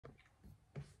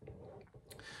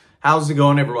How's it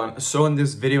going, everyone? So in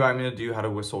this video, I'm going to do how to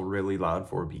whistle really loud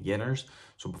for beginners.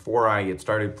 So before I get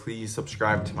started, please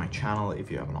subscribe to my channel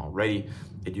if you haven't already.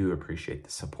 I do appreciate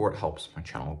the support, helps my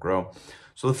channel grow.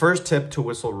 So the first tip to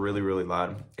whistle really, really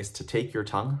loud is to take your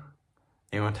tongue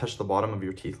and you want to touch the bottom of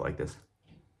your teeth like this.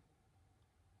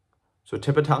 So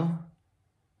tip of tongue,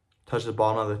 touch the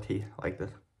bottom of the teeth like this.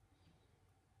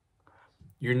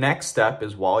 Your next step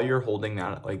is while you're holding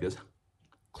that like this,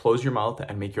 close your mouth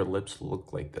and make your lips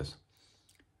look like this.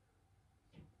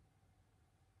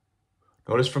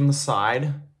 Notice from the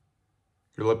side,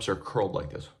 your lips are curled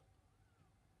like this.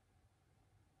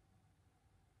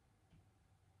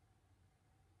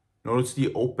 Notice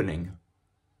the opening.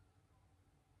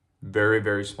 Very,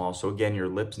 very small. So again, your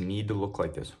lips need to look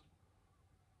like this.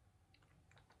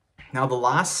 Now the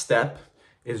last step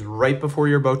is right before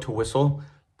you're about to whistle,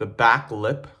 the back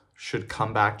lip should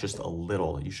come back just a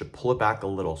little. You should pull it back a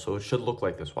little. So it should look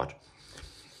like this. Watch.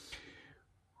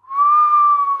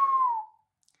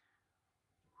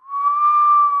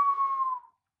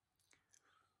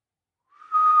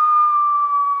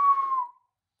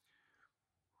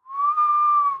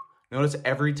 Notice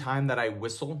every time that I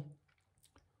whistle,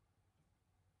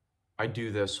 I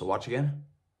do this. So watch again.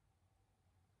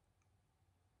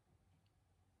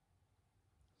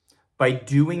 By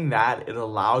doing that, it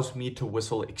allows me to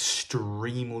whistle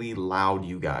extremely loud,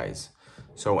 you guys.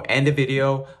 So end the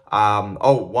video.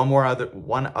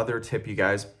 One other tip, you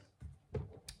guys,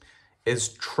 is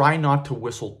try not to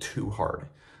whistle too hard.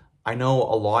 I know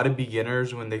a lot of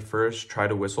beginners, when they first try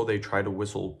to whistle, they try to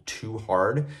whistle too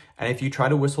hard. And if you try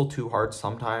to whistle too hard,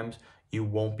 sometimes you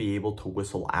won't be able to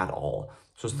whistle at all.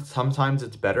 So sometimes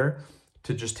it's better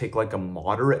to just take like a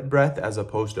moderate breath as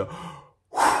opposed to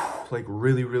like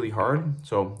really, really hard.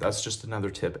 So that's just another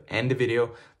tip. End the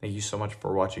video. Thank you so much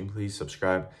for watching. Please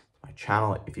subscribe to my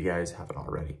channel if you guys haven't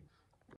already.